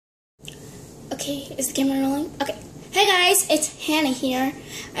Okay, is the camera rolling? Okay. Hey guys, it's Hannah here.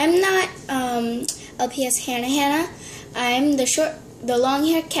 I'm not LPS Hannah. I'm the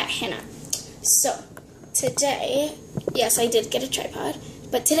long-haired cat Hannah. So, today, yes, I did get a tripod,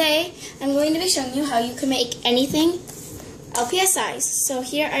 but today I'm going to be showing you how you can make anything LPS size. So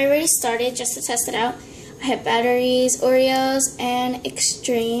here I already started just to test it out. I have batteries, Oreos, and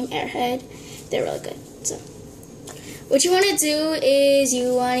Extreme Airhead. They're really good. So, what you want to do is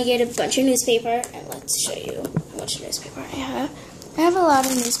you want to get a bunch of newspaper, and let's show you how much newspaper I have. I have a lot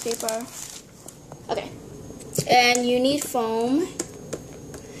of newspaper. Okay. And you need foam.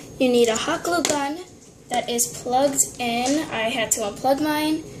 You need a hot glue gun that is plugged in. I had to unplug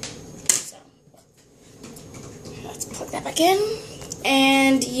mine. So, let's plug that back in.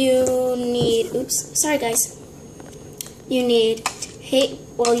 And you need, oops, sorry guys. You need tape.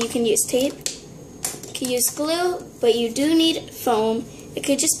 Well, you can use tape. You can use glue, but you do need foam. It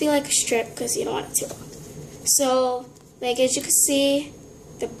could just be like a strip because you don't want it too long. So, like as you can see,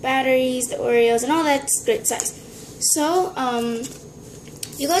 the batteries, the Oreos, and all that's great size. So,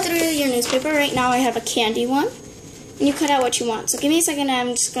 you go through your newspaper. Right now I have a candy one, and you cut out what you want. So give me a second, I'm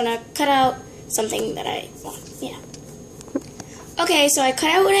just going to cut out something that I want. Yeah. Okay, so I cut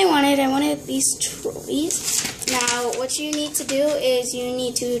out what I wanted. I wanted these trolleys. Now, what you need to do is you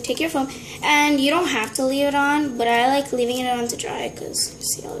need to take your foam, and you don't have to leave it on, but I like leaving it on to dry because you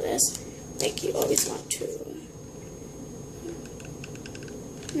see all this? Like, you always want to.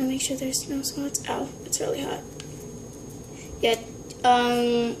 Now make sure there's no spots. Ow, it's really hot. Yeah,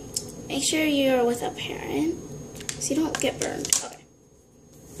 make sure you're with a parent so you don't get burned. Okay.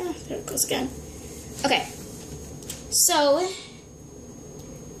 Oh, there it goes again. Okay. So,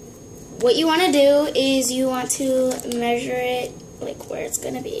 what you want to do is you want to measure it, like where it's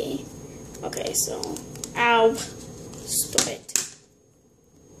going to be. Okay, so, ow, stop it.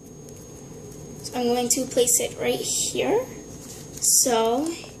 So I'm going to place it right here. So,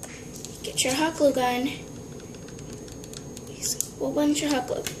 get your hot glue gun. Well, bunch of hot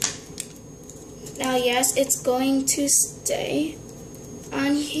glue. Now, yes, it's going to stay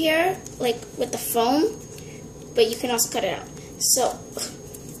on here, like with the foam, but you can also cut it out. So,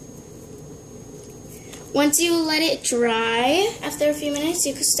 once you let it dry, after a few minutes,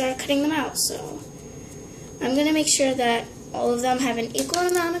 you can start cutting them out. So, I'm going to make sure that all of them have an equal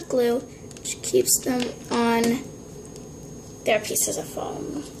amount of glue, which keeps them on their pieces of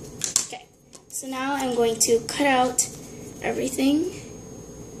foam. Okay, so now I'm going to cut out everything.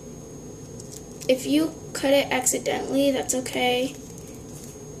 If you cut it accidentally, that's okay,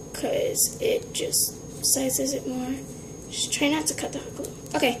 because it just sizes it more. Just try not to cut the hot glue.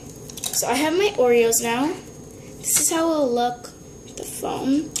 Okay, so I have my Oreos now. This is how it will look with the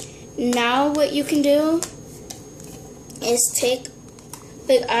foam. Now what you can do is take,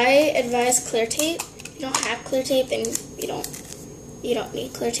 like I advise clear tape. If you don't have clear tape, then you don't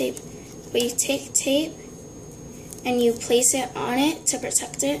need clear tape. But you take tape and you place it on it to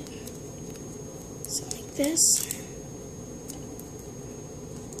protect it. So like this.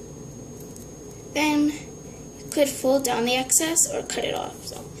 Then you could fold down the excess or cut it off.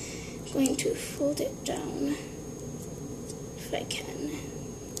 So I'm going to fold it down if I can.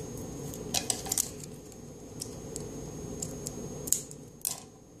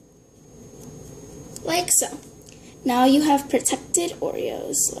 Like so. Now you have protected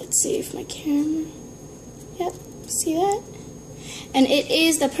Oreos. Let's see if my camera, yep, see that? And it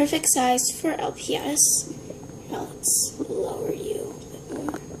is the perfect size for LPS. Now let's lower you a bit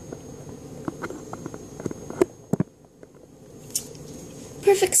more.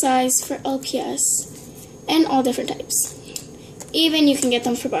 Perfect size for LPS and all different types. Even you can get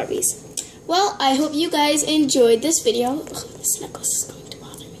them for Barbies. Well, I hope you guys enjoyed this video. Ugh, this necklace is going to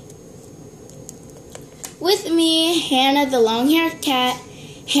bother me. With me, Hannah the long-haired cat,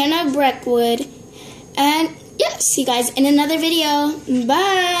 Hannah Breckwood, and yeah, see you guys in another video.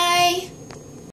 Bye!